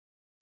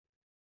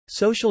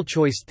Social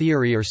choice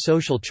theory or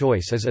social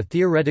choice is a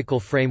theoretical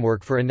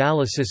framework for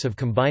analysis of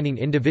combining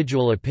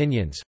individual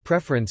opinions,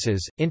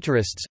 preferences,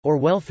 interests, or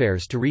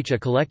welfares to reach a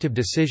collective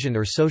decision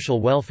or social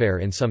welfare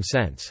in some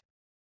sense.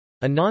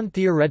 A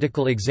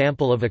non-theoretical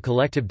example of a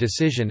collective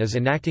decision is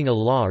enacting a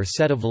law or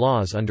set of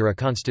laws under a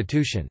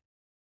constitution.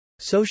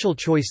 Social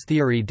choice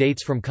theory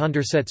dates from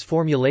Condorcet's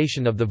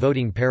formulation of the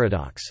voting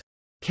paradox.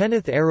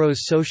 Kenneth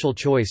Arrow's Social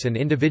Choice and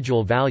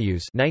Individual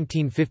Values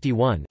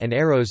 1951 and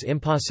Arrow's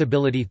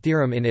impossibility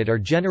theorem in it are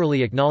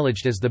generally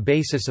acknowledged as the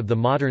basis of the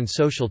modern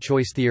social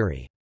choice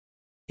theory.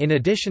 In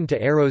addition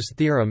to Arrow's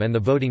theorem and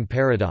the voting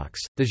paradox,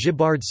 the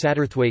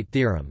Gibbard-Satterthwaite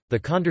theorem, the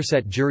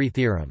Condorcet jury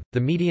theorem,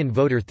 the median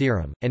voter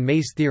theorem, and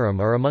May's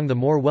theorem are among the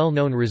more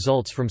well-known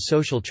results from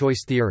social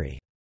choice theory.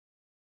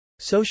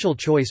 Social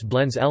choice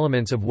blends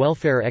elements of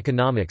welfare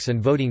economics and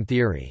voting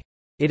theory.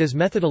 It is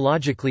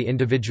methodologically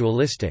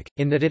individualistic,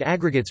 in that it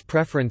aggregates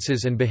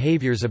preferences and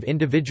behaviors of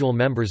individual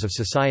members of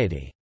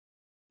society.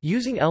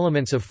 Using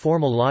elements of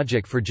formal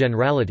logic for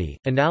generality,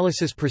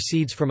 analysis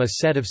proceeds from a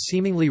set of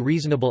seemingly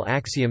reasonable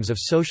axioms of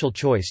social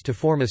choice to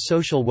form a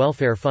social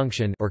welfare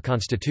function or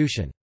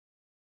constitution.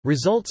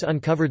 Results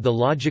uncovered the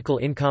logical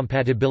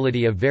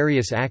incompatibility of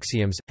various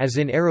axioms, as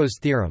in Arrow's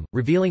theorem,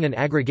 revealing an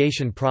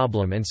aggregation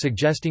problem and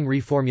suggesting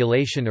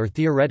reformulation or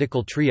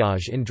theoretical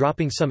triage in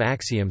dropping some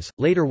axioms.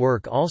 Later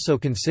work also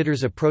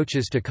considers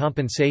approaches to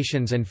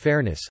compensations and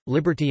fairness,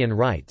 liberty and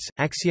rights,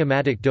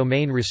 axiomatic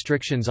domain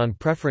restrictions on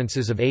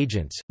preferences of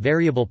agents,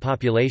 variable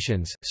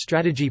populations,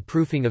 strategy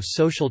proofing of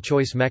social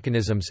choice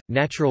mechanisms,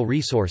 natural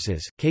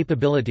resources,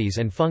 capabilities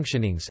and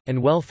functionings,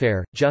 and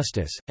welfare,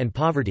 justice, and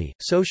poverty.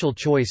 Social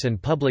choice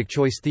and public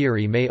choice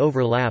theory may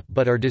overlap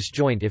but are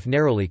disjoint if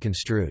narrowly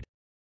construed.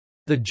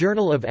 The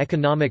Journal of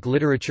Economic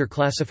Literature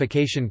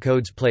classification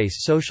codes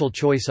place social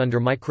choice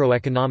under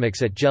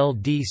microeconomics at GEL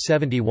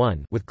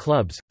D71 with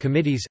clubs,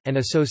 committees, and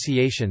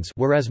associations,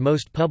 whereas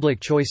most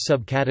public choice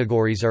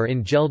subcategories are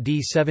in GEL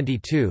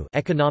D72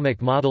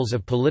 economic models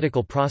of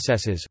political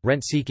processes,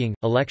 rent-seeking,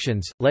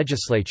 elections,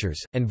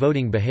 legislatures, and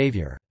voting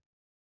behavior.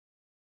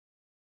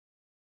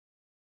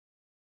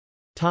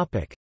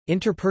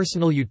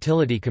 Interpersonal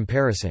utility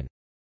comparison.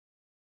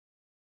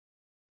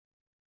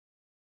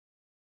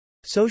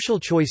 Social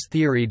choice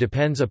theory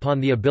depends upon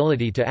the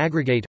ability to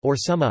aggregate, or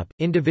sum up,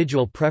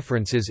 individual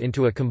preferences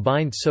into a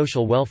combined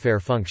social welfare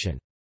function.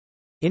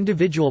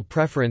 Individual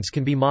preference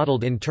can be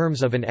modeled in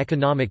terms of an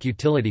economic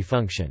utility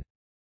function.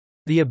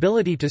 The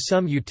ability to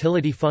sum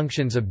utility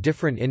functions of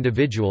different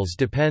individuals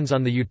depends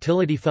on the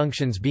utility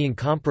functions being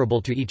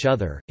comparable to each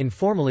other.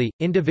 Informally,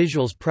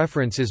 individuals'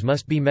 preferences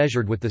must be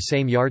measured with the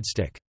same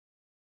yardstick.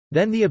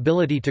 Then the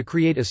ability to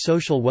create a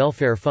social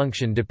welfare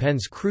function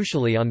depends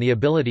crucially on the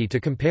ability to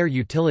compare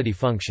utility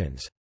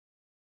functions.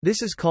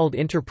 This is called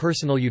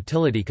interpersonal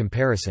utility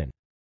comparison.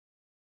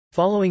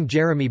 Following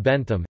Jeremy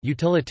Bentham,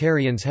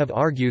 utilitarians have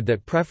argued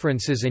that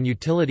preferences and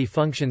utility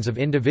functions of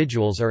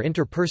individuals are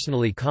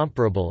interpersonally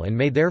comparable and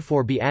may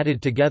therefore be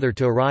added together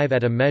to arrive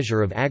at a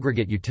measure of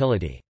aggregate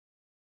utility.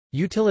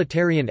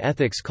 Utilitarian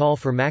ethics call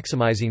for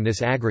maximizing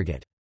this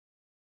aggregate.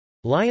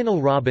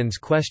 Lionel Robbins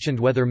questioned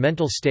whether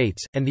mental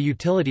states, and the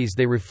utilities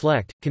they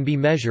reflect, can be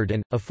measured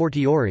and, a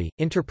fortiori,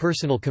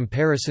 interpersonal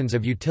comparisons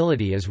of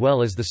utility as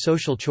well as the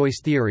social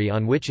choice theory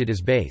on which it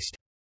is based.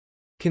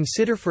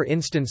 Consider for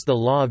instance the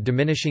law of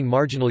diminishing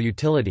marginal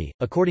utility,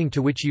 according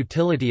to which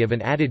utility of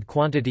an added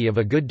quantity of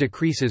a good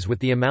decreases with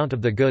the amount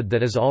of the good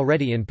that is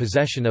already in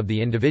possession of the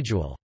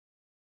individual.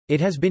 It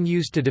has been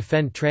used to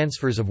defend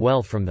transfers of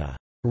wealth from the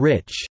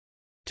rich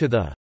to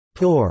the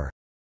poor,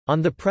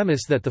 on the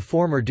premise that the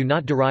former do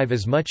not derive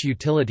as much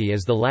utility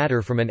as the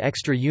latter from an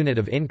extra unit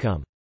of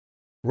income.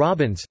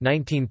 Robbins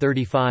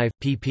 1935,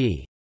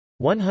 pp.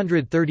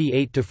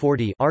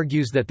 138–40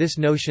 argues that this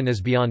notion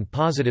is beyond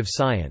positive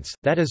science,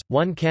 that is,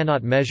 one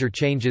cannot measure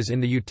changes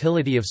in the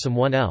utility of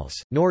someone else,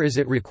 nor is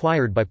it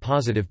required by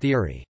positive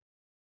theory.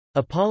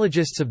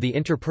 Apologists of the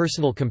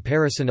interpersonal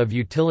comparison of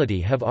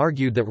utility have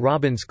argued that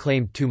Robbins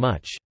claimed too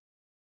much.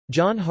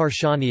 John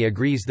Harsanyi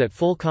agrees that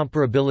full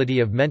comparability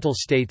of mental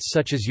states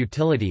such as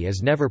utility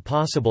is never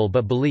possible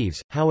but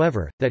believes,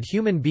 however, that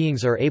human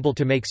beings are able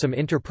to make some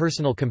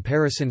interpersonal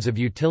comparisons of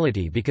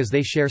utility because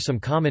they share some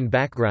common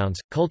backgrounds,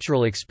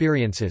 cultural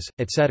experiences,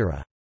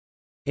 etc.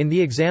 In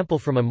the example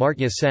from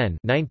Amartya Sen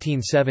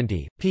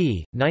 1970,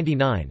 p.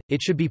 99,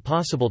 it should be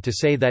possible to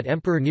say that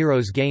Emperor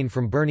Nero's gain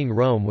from burning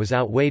Rome was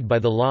outweighed by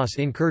the loss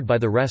incurred by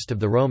the rest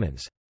of the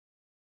Romans.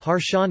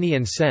 Harsanyi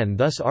and Sen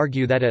thus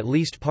argue that at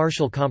least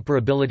partial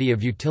comparability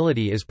of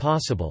utility is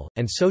possible,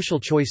 and social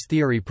choice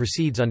theory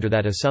proceeds under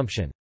that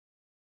assumption.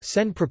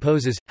 Sen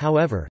proposes,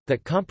 however,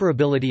 that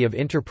comparability of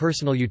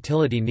interpersonal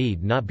utility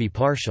need not be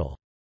partial.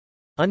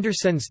 Under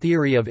Sen's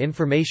theory of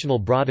informational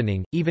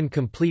broadening, even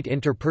complete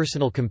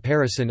interpersonal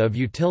comparison of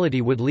utility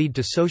would lead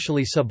to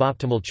socially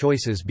suboptimal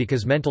choices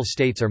because mental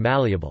states are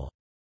malleable.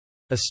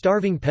 A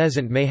starving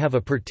peasant may have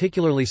a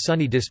particularly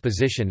sunny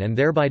disposition and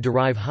thereby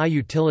derive high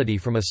utility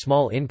from a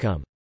small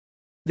income.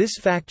 This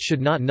fact should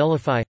not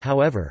nullify,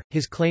 however,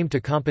 his claim to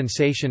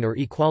compensation or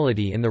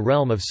equality in the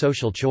realm of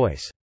social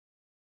choice.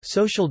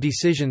 Social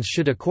decisions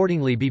should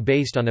accordingly be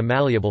based on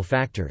malleable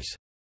factors.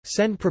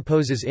 Sen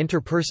proposes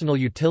interpersonal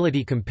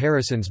utility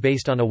comparisons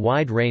based on a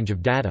wide range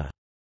of data.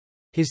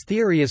 His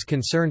theory is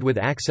concerned with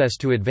access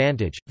to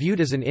advantage, viewed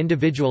as an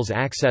individual's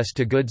access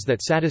to goods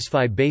that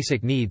satisfy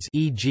basic needs,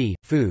 e.g.,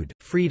 food,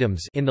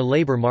 freedoms in the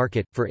labor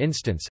market, for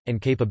instance,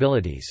 and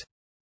capabilities.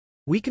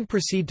 We can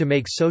proceed to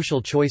make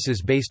social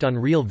choices based on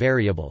real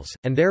variables,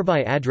 and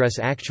thereby address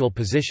actual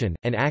position,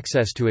 and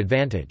access to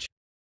advantage.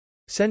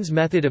 Sen's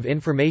method of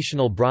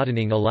informational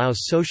broadening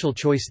allows social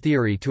choice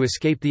theory to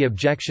escape the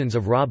objections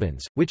of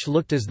Robbins, which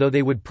looked as though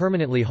they would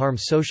permanently harm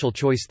social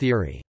choice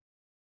theory.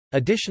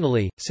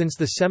 Additionally, since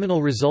the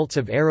seminal results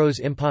of Arrow's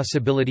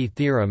impossibility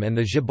theorem and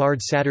the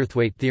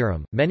Gibbard-Satterthwaite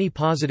theorem, many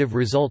positive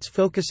results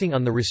focusing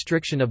on the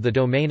restriction of the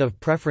domain of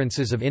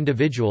preferences of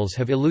individuals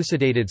have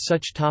elucidated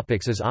such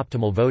topics as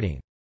optimal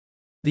voting.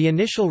 The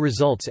initial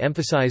results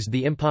emphasized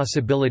the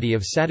impossibility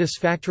of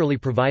satisfactorily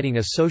providing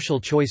a social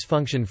choice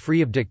function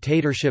free of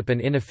dictatorship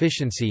and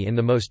inefficiency in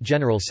the most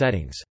general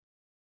settings.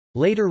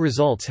 Later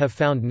results have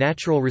found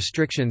natural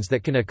restrictions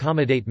that can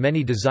accommodate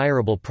many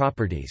desirable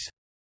properties.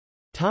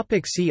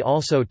 See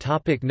also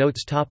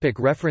Notes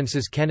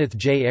References Kenneth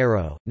J.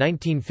 Arrow,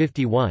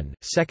 1951,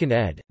 2nd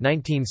ed.,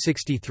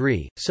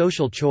 1963,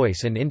 Social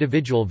Choice and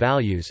Individual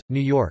Values, New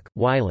York,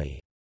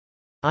 Wiley.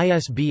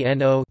 ISBN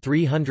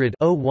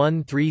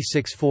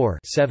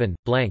 0-300-01364-7,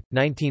 blank,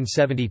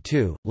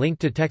 1972, link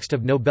to text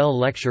of Nobel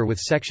lecture with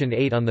Section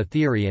 8 on the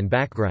theory and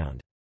background.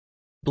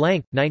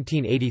 Blank,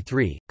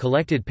 1983,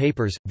 Collected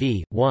Papers,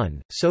 v.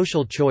 1,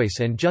 Social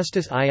Choice and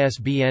Justice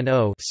ISBN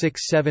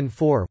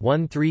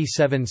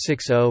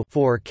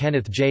 0-674-13760-4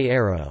 Kenneth J.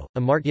 Arrow,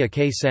 Amartya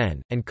K.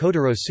 Sen, and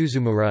Kotaro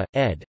Suzumura,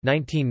 ed.,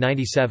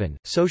 1997,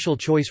 Social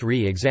Choice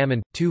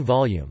Re-Examined,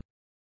 2-volume.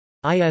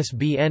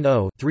 ISBN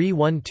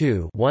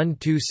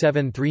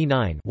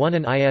 0-312-12739-1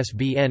 and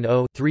ISBN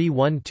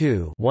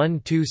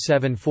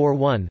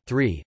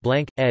 0-312-12741-3,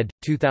 blank, ed.,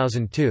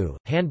 2002,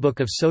 Handbook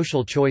of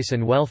Social Choice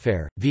and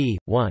Welfare, v.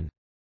 1.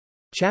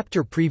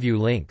 Chapter preview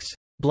links.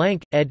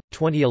 Blank, ed.,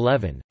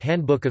 2011,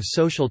 Handbook of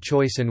Social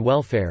Choice and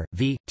Welfare,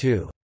 v.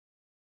 2.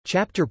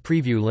 Chapter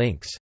preview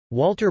links.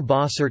 Walter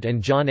Bossert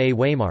and John A.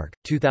 Waymark,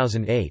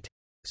 2008.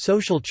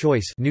 Social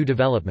Choice New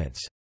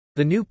Developments.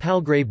 The New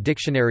Palgrave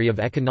Dictionary of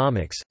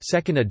Economics,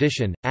 2nd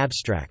edition,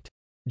 abstract.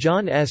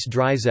 John S.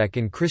 Dryzek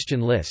and Christian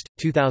List,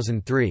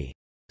 2003.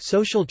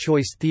 Social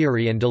Choice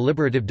Theory and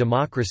Deliberative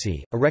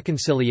Democracy, A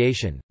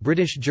Reconciliation,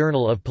 British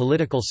Journal of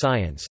Political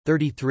Science,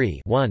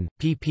 33 1,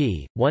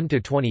 pp.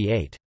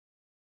 1–28.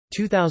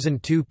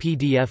 2002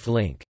 PDF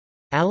link.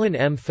 Alan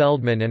M.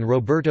 Feldman and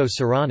Roberto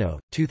Serrano,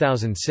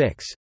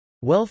 2006.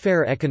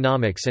 Welfare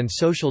Economics and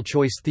Social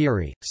Choice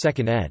Theory,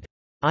 2nd ed.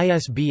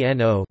 ISBN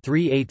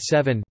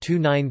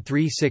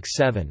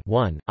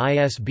 0-387-29367-1,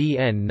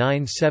 ISBN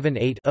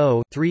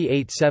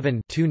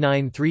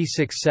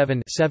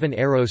 978-0-387-29367-7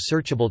 Arrow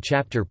searchable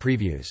chapter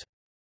previews.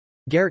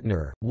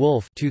 Gertner,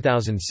 Wolf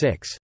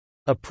 2006.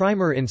 A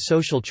Primer in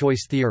Social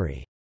Choice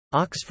Theory.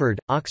 Oxford,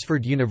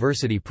 Oxford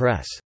University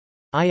Press.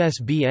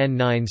 ISBN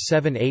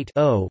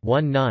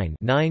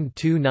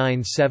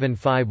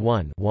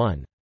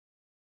 978-0-19-929751-1.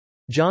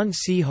 John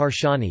C.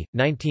 Harshani,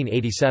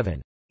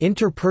 1987.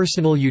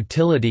 Interpersonal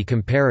Utility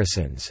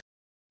Comparisons.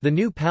 The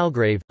New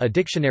Palgrave, A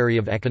Dictionary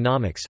of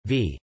Economics,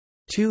 v.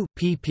 2,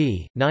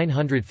 pp.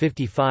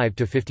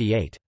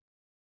 955–58.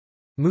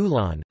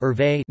 Moulin,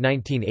 Hervé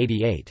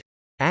 1988.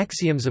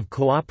 Axioms of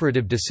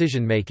Cooperative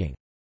Decision-Making.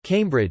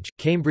 Cambridge,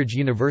 Cambridge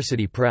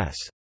University Press.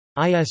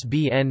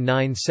 ISBN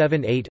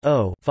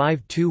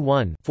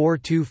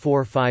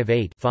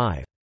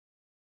 978-0-521-42458-5.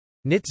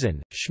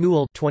 Nitzan,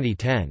 Shmuel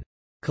 2010.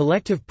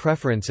 Collective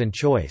Preference and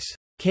Choice.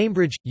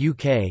 Cambridge,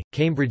 UK,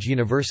 Cambridge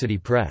University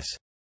Press.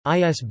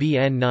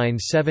 ISBN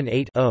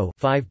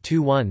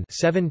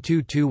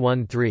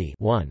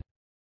 978-0-521-72213-1.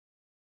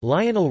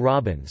 Lionel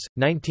Robbins,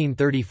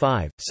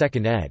 1935,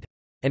 2nd ed.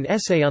 An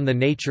Essay on the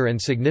Nature and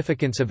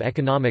Significance of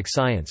Economic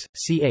Science,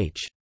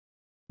 ch.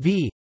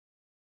 v.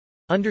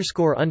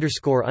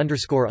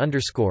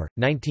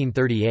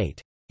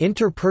 1938.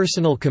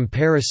 Interpersonal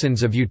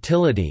Comparisons of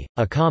Utility,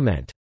 A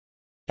Comment.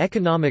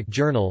 Economic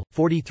Journal,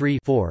 43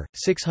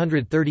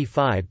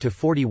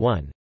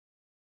 635–41.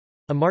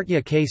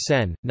 Amartya K.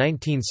 Sen,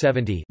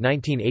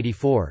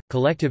 1970–1984,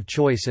 Collective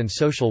Choice and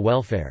Social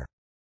Welfare.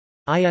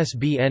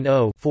 ISBN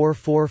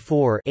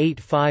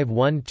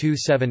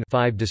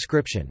 0-444-85127-5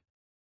 Description.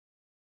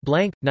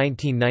 Blank,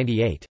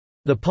 1998.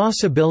 The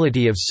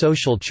Possibility of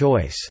Social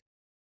Choice.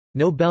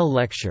 Nobel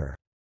Lecture.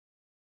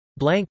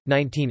 Blank,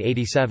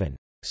 1987.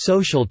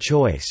 Social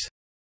Choice.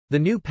 The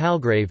New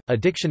Palgrave, A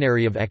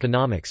Dictionary of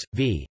Economics,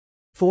 v.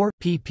 4,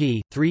 pp.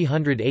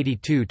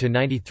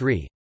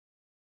 382–93.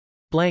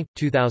 Blank,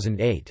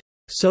 2008.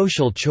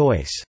 Social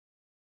Choice.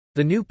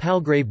 The New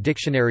Palgrave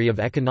Dictionary of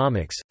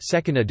Economics,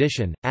 2nd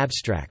edition,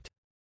 abstract.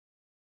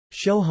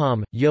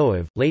 Shoham,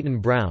 Yoav, Leighton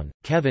Brown,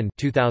 Kevin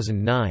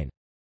 2009.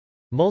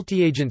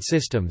 Multi-Agent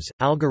Systems,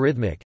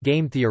 Algorithmic,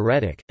 Game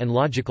Theoretic, and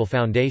Logical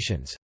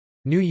Foundations.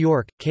 New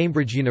York,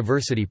 Cambridge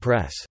University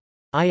Press.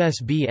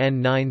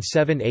 ISBN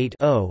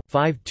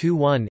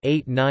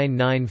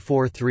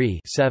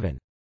 978-0-521-89943-7.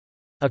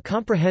 A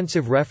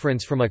comprehensive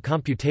reference from a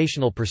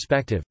computational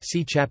perspective,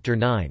 see Chapter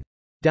 9.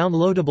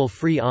 Downloadable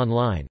free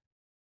online.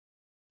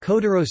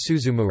 Kotaro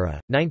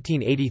Suzumura,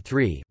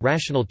 1983,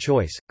 Rational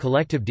Choice,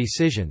 Collective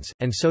Decisions,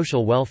 and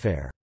Social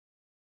Welfare.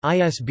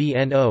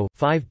 ISBN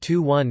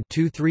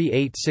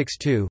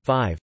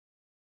 0-521-23862-5.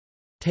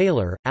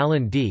 Taylor,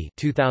 Alan D.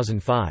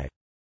 2005.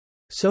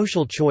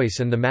 Social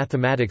Choice and the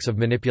Mathematics of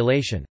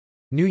Manipulation.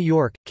 New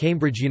York,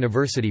 Cambridge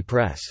University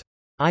Press.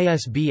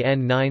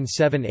 ISBN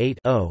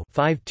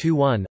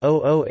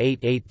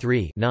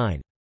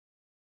 978-0-521-00883-9.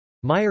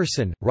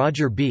 Meyerson,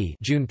 Roger B.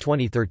 June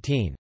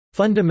 2013.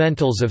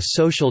 Fundamentals of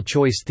Social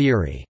Choice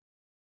Theory.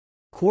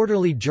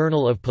 Quarterly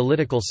Journal of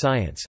Political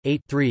Science,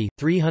 8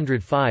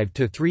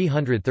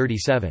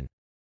 305–337.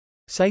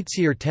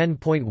 CiteSeer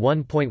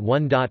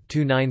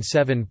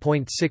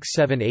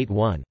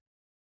 10.1.1.297.6781.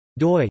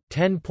 doi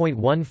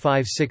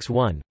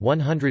 10.1561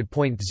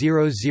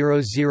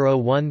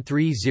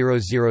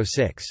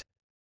 100.000130006.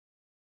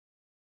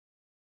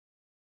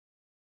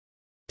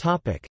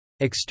 Topic: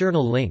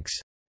 External links.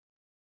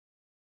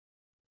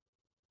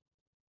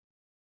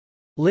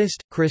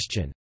 List,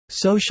 Christian.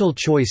 Social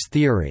Choice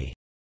Theory.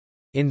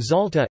 In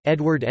Zalta,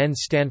 Edward N.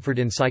 Stanford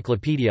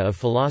Encyclopedia of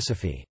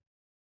Philosophy.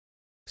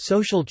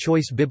 Social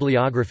Choice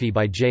Bibliography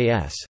by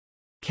J.S.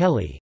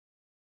 Kelly.